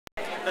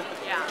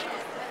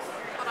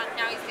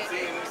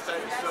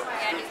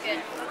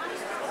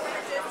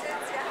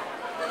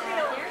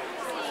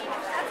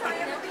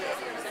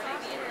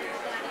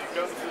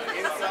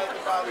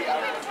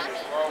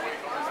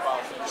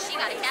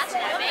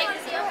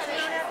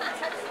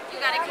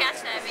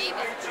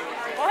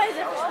Why is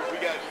it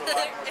floating?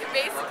 It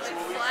basically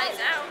flies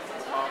out.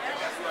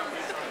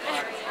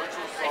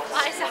 It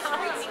flies out?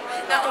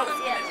 No,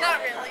 not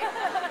really.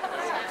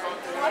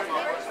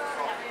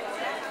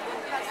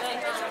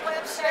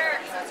 Sure.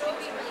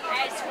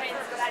 I had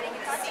twins, but I didn't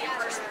get to see it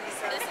personally.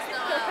 This is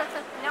Noelle.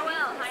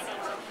 Noelle, hi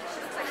Noelle. She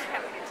looks like she's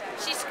having a good time.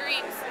 She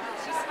screams.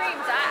 She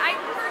screams. I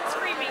heard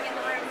screaming in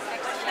the room.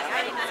 Actually,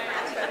 I didn't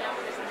know.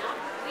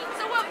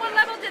 So what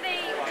level do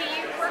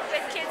you work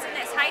with kids in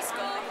this? High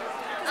school?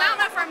 Because I don't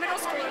know if our middle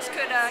schoolers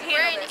could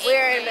handle this.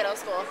 We're in middle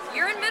school.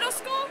 You're in middle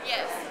school?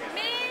 Yes.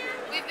 Man.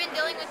 We've been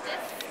dealing with this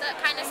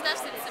kind of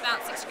stuff since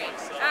about 6th grade.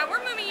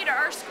 We're moving you to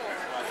our school.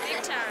 Big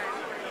time.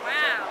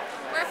 Wow.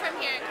 We're from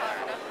here in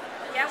Colorado.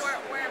 Yeah, we're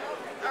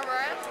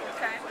Aurora.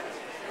 okay.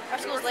 Our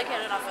school's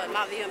located off of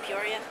Mount View in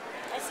Peoria.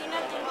 I see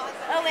nothing.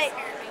 Oh wait.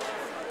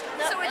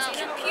 No, So it's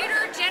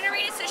computer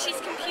generated, so she's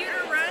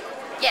computer run?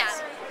 Yeah.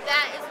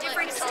 That is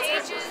Different what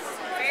controls stages?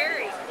 her.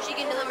 Very. She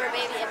can deliver a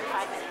baby every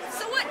 5 minutes.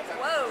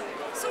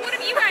 So what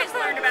have you guys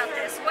learned about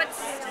this? What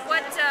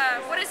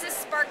has this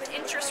sparked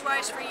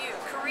interest-wise for you?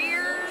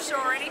 Careers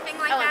or anything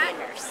like I want to that?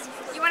 be a nurse.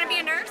 You want to be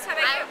a nurse? How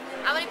about you?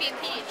 I want to be a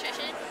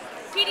pediatrician.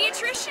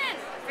 Pediatrician.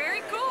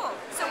 Very cool.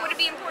 So would it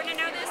be important to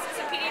know this as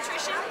a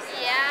pediatrician?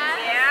 Yeah.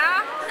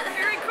 Yeah.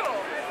 Very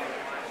cool.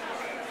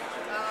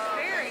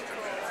 Very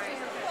cool.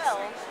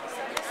 Well,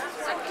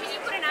 So can you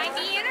put an IV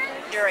in her?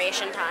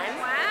 duration time.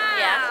 Wow.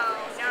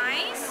 Yeah.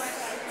 Nice.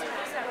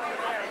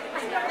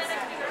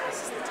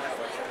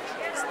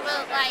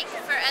 Well, like,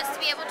 for us to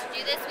be able to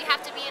do this, we have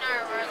to be in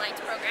our Aurora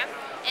Lights program,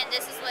 and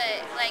this is what,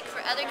 like,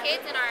 for other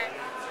kids in our,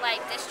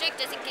 like,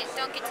 district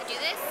don't get to do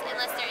this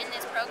unless they're in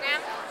this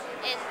program,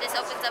 and this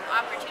opens up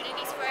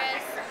opportunities for us.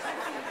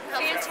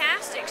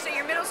 Fantastic. So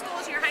your middle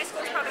schools and your high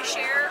schools probably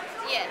share.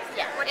 Yes.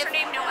 Yeah. What's her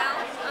name?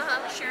 Noelle?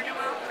 Uh-huh. Share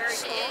Noelle. Very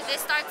cool.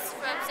 This starts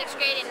from 6th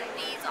grade and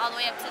leads all the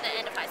way up to the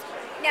end of high school.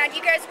 Now, do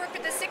you guys work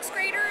with the 6th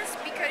graders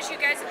because you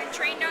guys have been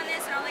trained on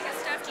this and all that good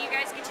stuff? Do you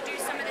guys get to do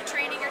some of the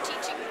training or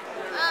teaching?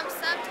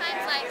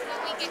 Sometimes, like, when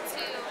we get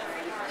to,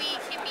 we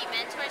can be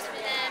mentors for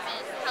them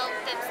and help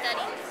them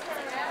study.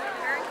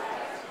 Very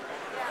cool.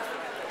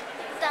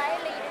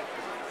 Dilated.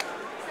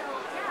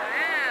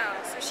 Wow.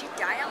 So she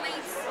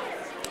dilates.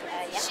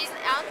 Yeah.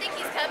 I don't think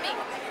he's coming.